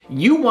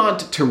You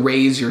want to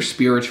raise your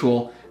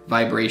spiritual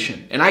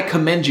vibration. And I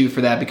commend you for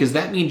that, because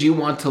that means you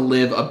want to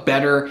live a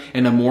better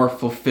and a more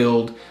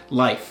fulfilled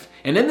life.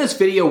 And in this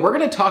video, we're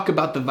going to talk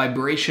about the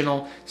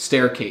vibrational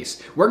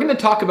staircase. We're going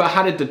to talk about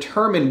how to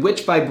determine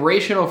which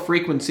vibrational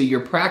frequency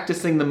you're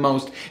practicing the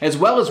most, as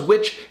well as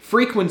which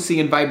frequency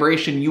and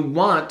vibration you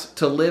want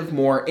to live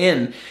more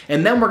in.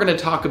 And then we're going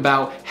to talk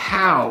about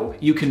how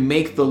you can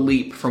make the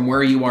leap from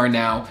where you are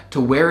now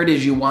to where it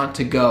is you want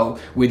to go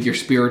with your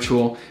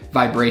spiritual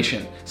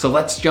vibration. So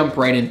let's jump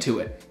right into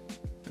it.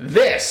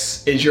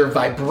 This is your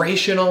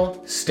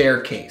vibrational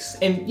staircase.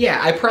 And yeah,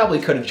 I probably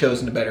could have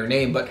chosen a better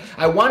name, but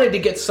I wanted to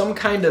get some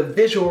kind of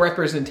visual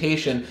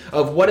representation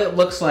of what it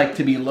looks like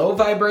to be low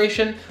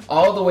vibration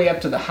all the way up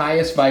to the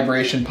highest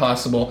vibration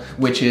possible,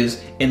 which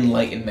is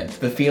enlightenment.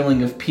 The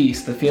feeling of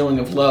peace, the feeling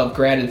of love,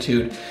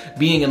 gratitude,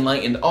 being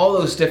enlightened, all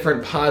those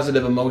different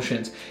positive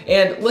emotions.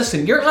 And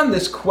listen, you're on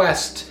this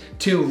quest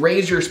to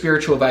raise your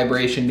spiritual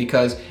vibration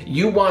because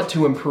you want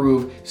to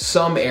improve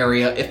some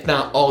area, if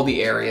not all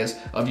the areas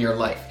of your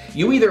life.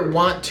 You either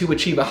want to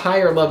achieve a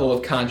higher level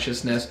of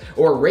consciousness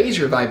or raise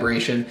your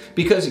vibration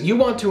because you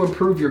want to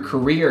improve your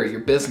career,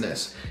 your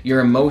business, your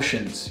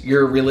emotions,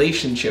 your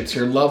relationships,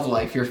 your love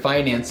life, your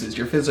finances,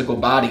 your physical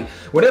body,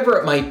 whatever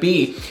it might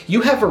be.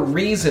 You have a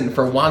reason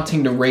for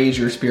wanting to raise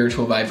your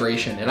spiritual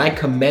vibration, and I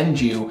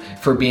commend you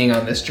for being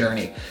on this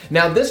journey.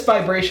 Now, this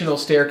vibrational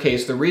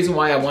staircase, the reason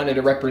why I wanted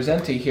to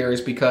represent it here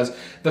is because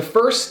the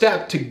first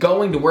step to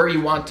going to where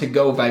you want to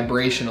go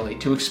vibrationally,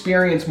 to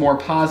experience more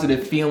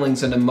positive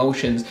feelings and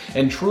emotions,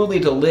 and truly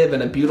to live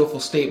in a beautiful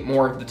state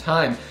more of the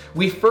time,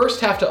 we first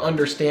have to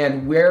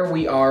understand where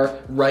we are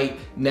right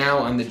now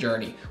on the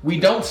journey. We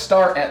don't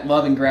start at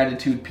love and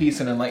gratitude, peace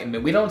and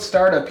enlightenment. We don't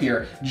start up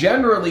here.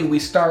 Generally, we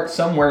start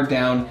somewhere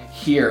down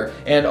here.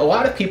 And a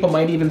lot of people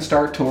might even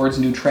start towards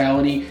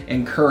neutrality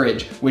and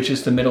courage, which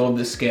is the middle of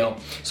the scale.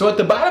 So at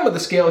the bottom of the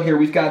scale here,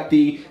 we've got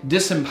the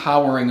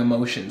disempowering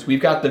emotions.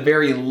 We've got the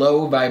very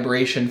low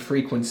vibration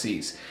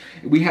frequencies.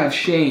 We have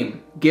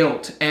shame,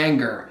 guilt,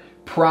 anger,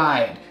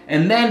 pride,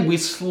 and then we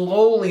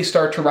slowly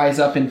start to rise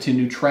up into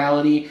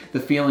neutrality, the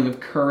feeling of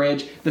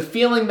courage, the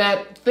feeling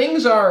that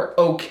things are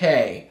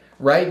okay,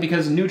 right?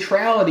 Because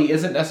neutrality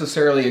isn't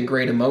necessarily a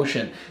great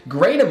emotion.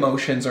 Great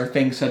emotions are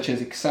things such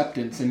as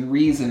acceptance and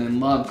reason and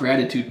love,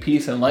 gratitude,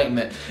 peace,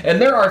 enlightenment. And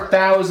there are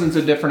thousands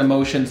of different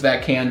emotions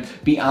that can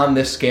be on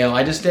this scale.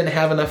 I just didn't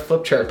have enough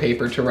flip chart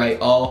paper to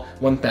write all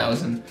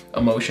 1,000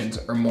 emotions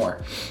or more.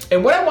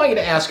 And what I want you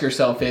to ask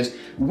yourself is,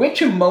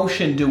 which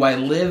emotion do I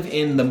live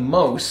in the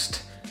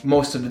most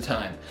of the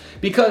time?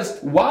 Because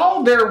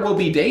while there will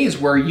be days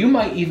where you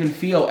might even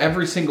feel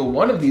every single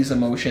one of these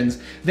emotions,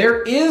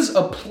 there is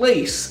a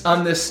place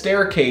on this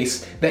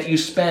staircase that you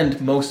spend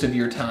most of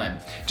your time.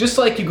 Just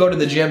like you go to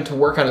the gym to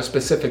work on a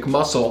specific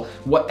muscle,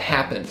 what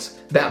happens?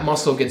 That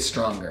muscle gets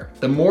stronger.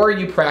 The more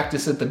you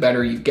practice it, the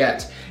better you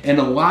get. And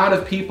a lot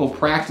of people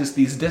practice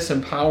these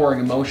disempowering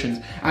emotions.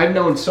 I've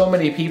known so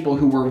many people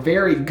who were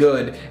very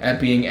good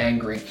at being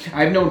angry.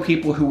 I've known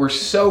people who were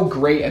so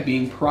great at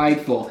being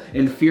prideful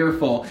and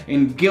fearful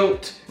and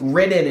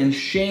guilt-ridden and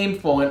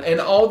shameful and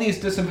all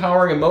these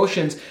disempowering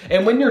emotions.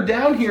 And when you're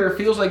down here, it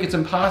feels like it's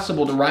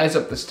impossible to rise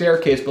up the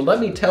staircase. But let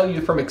me tell you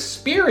from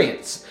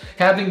experience,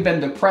 having been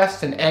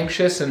depressed and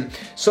anxious and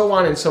so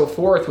on and so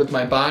forth with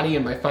my body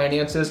and my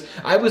finances,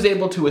 I was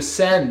able to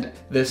ascend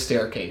this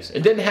staircase.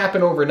 It didn't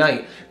happen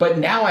overnight, but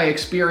now I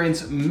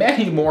experience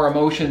many more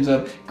emotions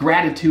of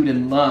gratitude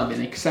and love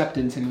and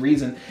acceptance and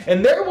reason.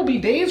 And there will be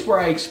days where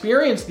I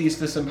experience these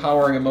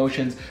disempowering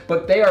emotions,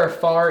 but they are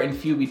far and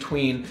few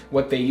between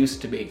what they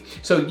used to be.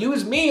 So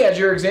use me as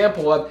your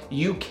example of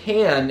you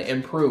can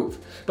improve.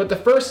 But the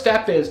first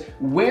step is,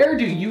 where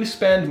do you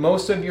spend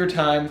most of your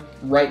time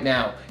right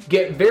now?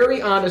 Get very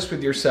honest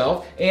with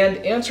yourself and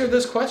answer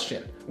this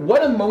question.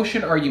 What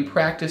emotion are you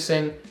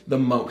practicing the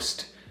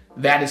most?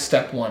 That is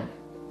step one.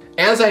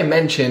 As I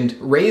mentioned,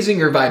 raising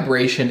your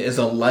vibration is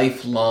a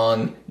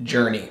lifelong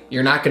journey.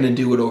 You're not going to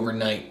do it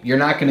overnight. You're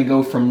not going to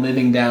go from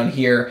living down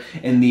here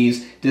in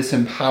these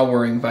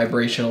disempowering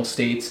vibrational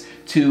states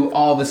to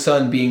all of a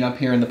sudden being up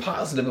here in the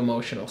positive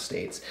emotional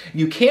states.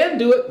 You can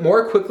do it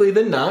more quickly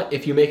than not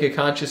if you make a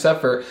conscious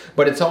effort,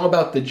 but it's all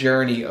about the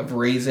journey of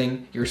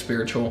raising your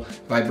spiritual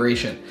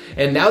vibration.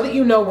 And now that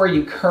you know where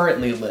you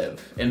currently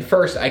live, and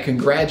first I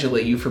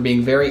congratulate you for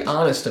being very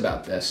honest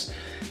about this,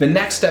 the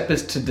next step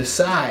is to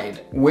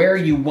decide where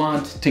you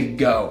want to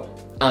go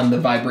on the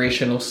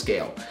vibrational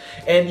scale.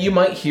 And you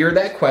might hear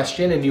that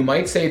question and you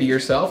might say to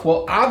yourself,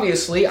 well,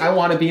 obviously I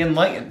want to be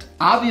enlightened.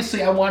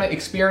 Obviously I want to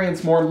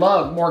experience more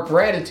love, more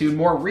gratitude,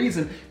 more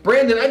reason.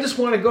 Brandon, I just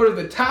want to go to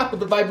the top of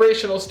the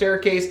vibrational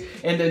staircase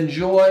and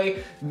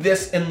enjoy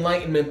this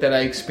enlightenment that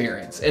I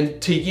experience.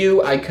 And to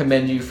you, I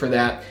commend you for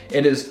that.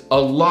 It is a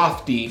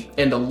lofty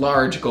and a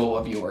large goal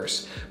of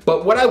yours.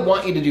 But what I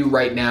want you to do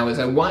right now is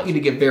I want you to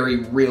get very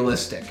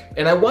realistic.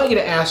 And I want you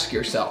to ask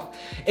yourself,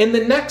 in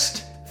the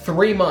next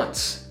 3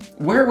 months,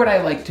 where would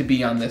I like to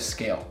be on this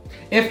scale?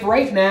 If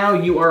right now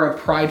you are a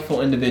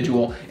prideful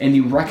individual and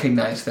you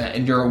recognize that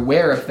and you're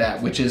aware of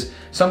that, which is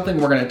something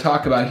we're going to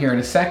talk about here in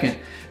a second,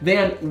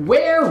 then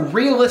where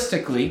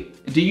realistically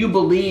do you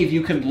believe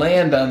you could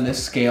land on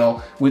this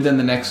scale within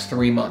the next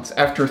 3 months?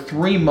 After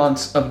 3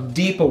 months of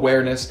deep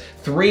awareness,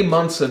 3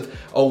 months of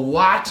a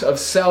lot of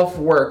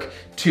self-work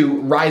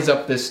to rise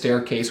up this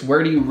staircase,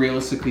 where do you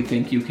realistically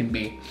think you can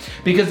be?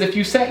 Because if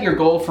you set your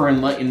goal for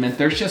enlightenment,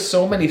 there's just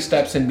so many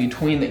steps in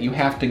between that you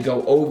have to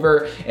go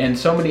over, and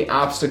so many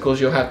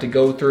obstacles you'll have to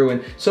go through,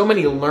 and so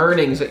many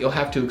learnings that you'll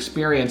have to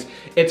experience.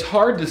 It's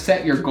hard to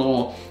set your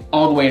goal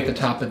all the way at the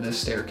top of this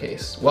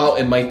staircase. Well,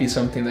 it might be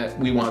something that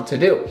we want to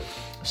do.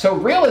 So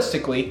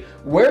realistically,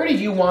 where do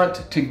you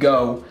want to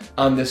go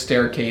on this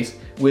staircase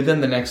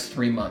within the next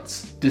 3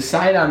 months?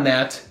 Decide on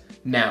that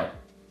now.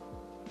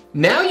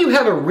 Now you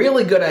have a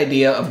really good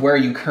idea of where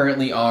you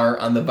currently are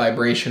on the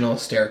vibrational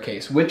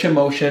staircase, which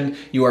emotion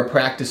you are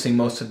practicing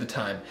most of the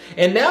time.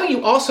 And now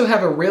you also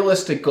have a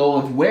realistic goal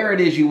of where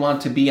it is you want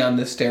to be on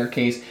this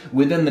staircase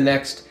within the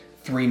next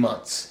 3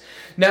 months.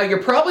 Now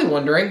you're probably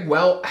wondering,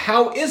 well,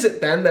 how is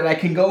it then that I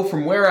can go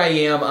from where I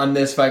am on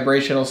this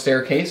vibrational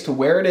staircase to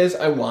where it is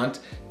I want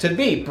to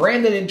be?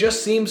 Brandon, it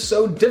just seems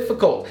so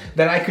difficult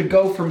that I could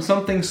go from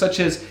something such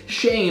as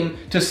shame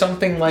to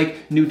something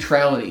like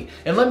neutrality.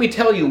 And let me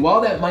tell you, while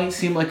that might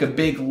seem like a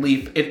big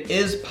leap, it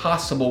is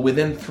possible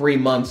within 3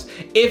 months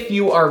if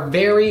you are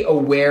very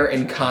aware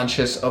and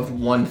conscious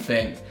of one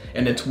thing,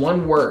 and it's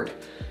one word: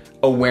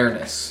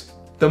 awareness.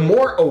 The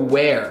more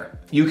aware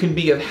you can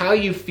be of how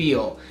you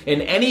feel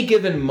in any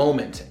given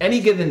moment, any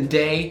given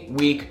day,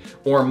 week,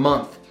 or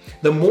month,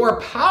 the more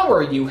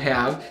power you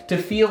have to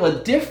feel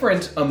a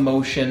different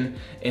emotion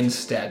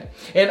instead.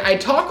 And I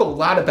talk a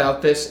lot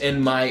about this in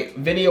my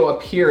video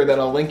up here that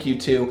I'll link you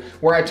to,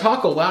 where I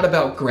talk a lot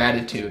about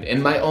gratitude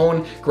and my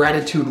own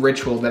gratitude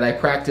ritual that I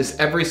practice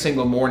every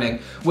single morning,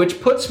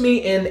 which puts me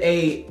in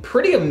a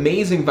pretty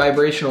amazing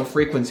vibrational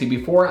frequency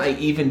before I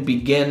even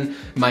begin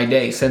my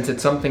day, since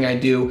it's something I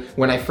do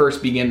when I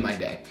first begin my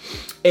day.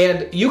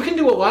 And you can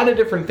do a lot of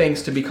different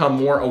things to become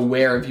more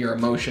aware of your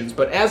emotions.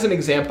 But as an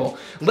example,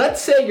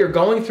 let's say you're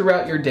going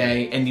throughout your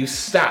day and you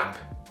stop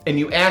and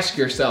you ask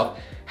yourself,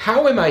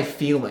 how am I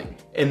feeling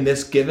in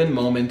this given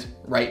moment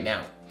right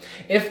now?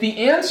 If the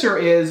answer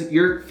is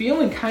you're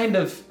feeling kind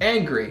of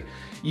angry,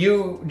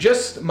 you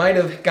just might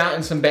have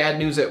gotten some bad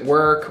news at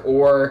work,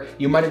 or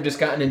you might have just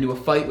gotten into a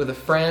fight with a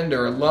friend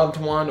or a loved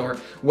one, or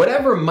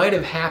whatever might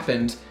have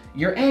happened,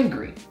 you're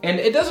angry. And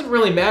it doesn't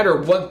really matter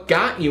what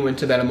got you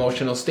into that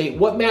emotional state.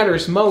 What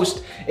matters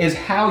most is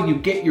how you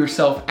get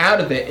yourself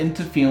out of it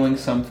into feeling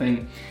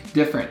something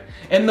different.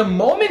 And the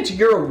moment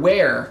you're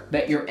aware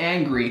that you're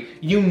angry,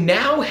 you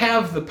now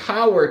have the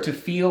power to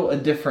feel a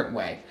different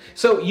way.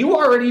 So you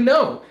already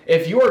know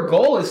if your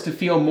goal is to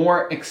feel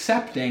more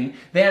accepting,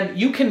 then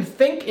you can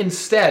think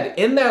instead,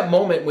 in that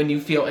moment when you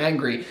feel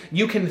angry,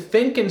 you can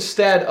think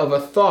instead of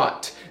a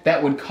thought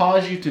that would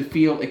cause you to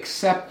feel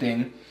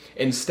accepting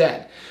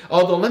instead.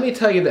 Although let me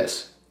tell you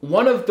this,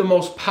 one of the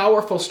most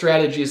powerful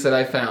strategies that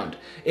I found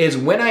is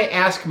when I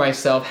ask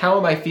myself, how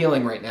am I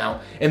feeling right now?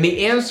 And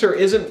the answer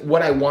isn't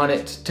what I want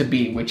it to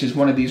be, which is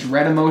one of these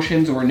red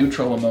emotions or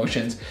neutral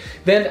emotions,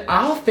 then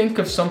I'll think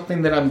of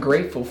something that I'm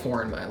grateful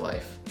for in my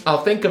life.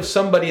 I'll think of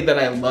somebody that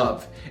I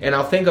love, and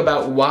I'll think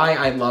about why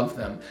I love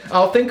them.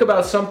 I'll think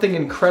about something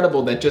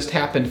incredible that just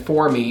happened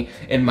for me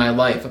in my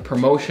life, a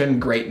promotion,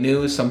 great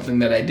news, something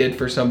that I did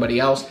for somebody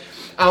else.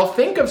 I'll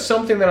think of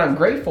something that I'm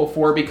grateful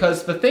for,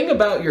 because the thing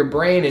about your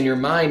brain and your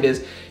mind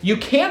is you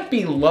can't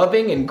be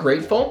loving and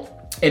grateful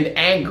and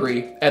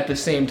angry at the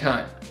same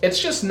time. It's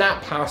just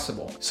not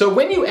possible. So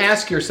when you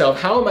ask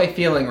yourself, how am I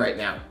feeling right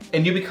now?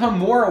 And you become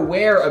more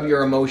aware of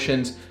your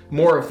emotions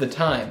more of the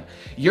time,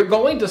 you're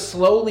going to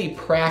slowly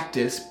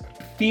practice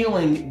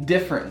feeling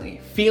differently,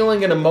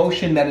 feeling an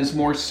emotion that is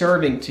more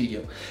serving to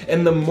you.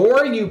 And the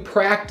more you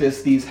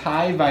practice these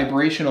high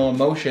vibrational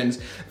emotions,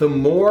 the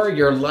more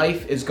your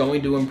life is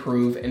going to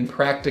improve in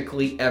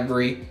practically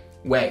every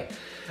way.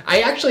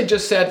 I actually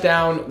just sat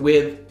down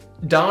with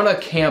Donna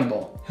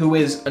Campbell, who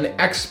is an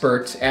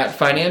expert at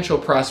financial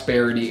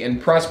prosperity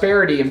and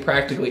prosperity in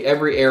practically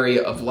every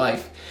area of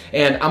life.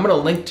 And I'm going to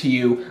link to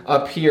you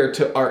up here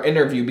to our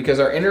interview, because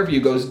our interview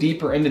goes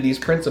deeper into these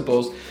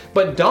principles.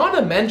 But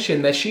Donna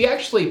mentioned that she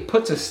actually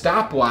puts a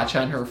stopwatch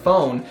on her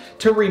phone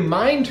to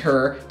remind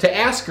her to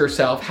ask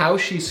herself how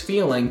she's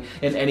feeling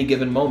in any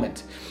given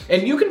moment.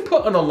 And you can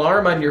put an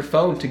alarm on your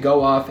phone to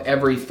go off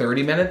every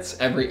 30 minutes,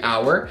 every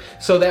hour,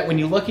 so that when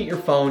you look at your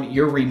phone,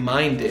 you're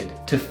reminded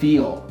to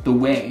feel the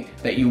way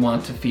that you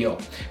want to feel.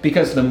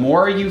 Because the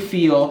more you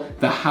feel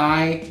the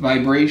high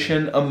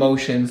vibration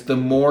emotions, the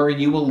more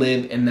you will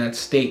live in that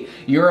state.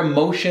 Your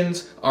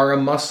emotions are a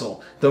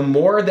muscle. The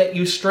more that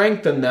you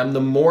strengthen them,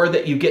 the more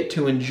that you get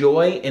to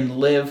enjoy and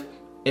live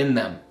in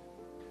them.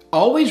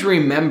 always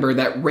remember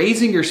that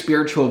raising your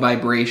spiritual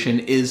vibration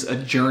is a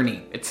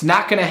journey. It's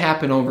not going to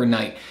happen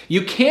overnight.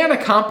 You can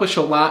accomplish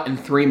a lot in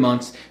 3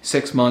 months,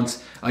 6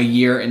 months, a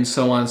year, and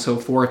so on and so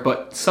forth,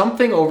 but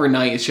something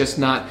overnight is just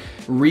not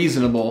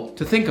reasonable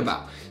to think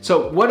about.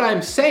 So what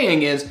I'm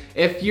saying is,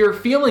 if you're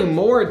feeling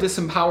more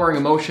disempowering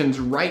emotions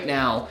right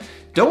now,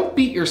 don't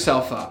beat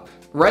yourself up.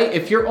 Right?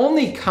 If you're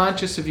only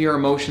conscious of your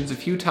emotions a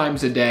few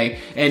times a day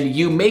and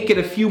you make it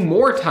a few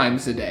more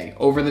times a day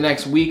over the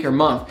next week or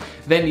month,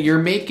 then you're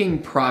making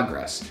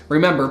progress.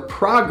 Remember,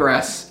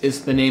 progress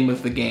is the name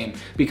of the game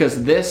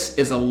because this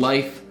is a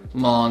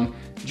lifelong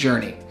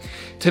journey.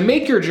 To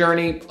make your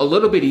journey a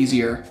little bit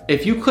easier,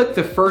 if you click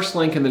the first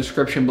link in the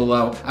description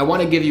below, I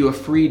want to give you a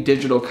free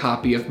digital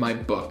copy of my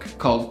book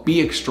called Be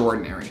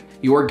Extraordinary,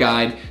 Your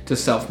Guide to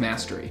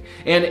Self-Mastery.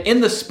 And in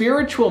the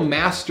spiritual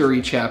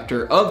mastery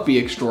chapter of Be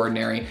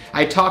Extraordinary,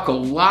 I talk a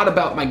lot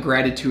about my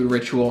gratitude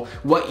ritual,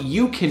 what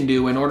you can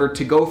do in order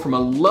to go from a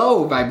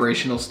low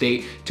vibrational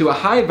state to a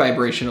high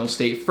vibrational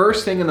state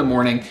first thing in the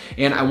morning,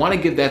 and I want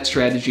to give that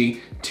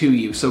strategy to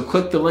you. So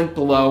click the link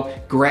below,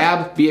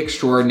 grab Be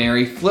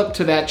Extraordinary, flip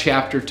to that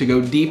chapter to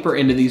go deeper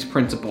into these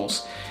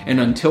principles. And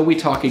until we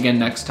talk again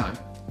next time,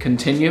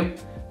 continue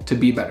to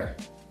be better.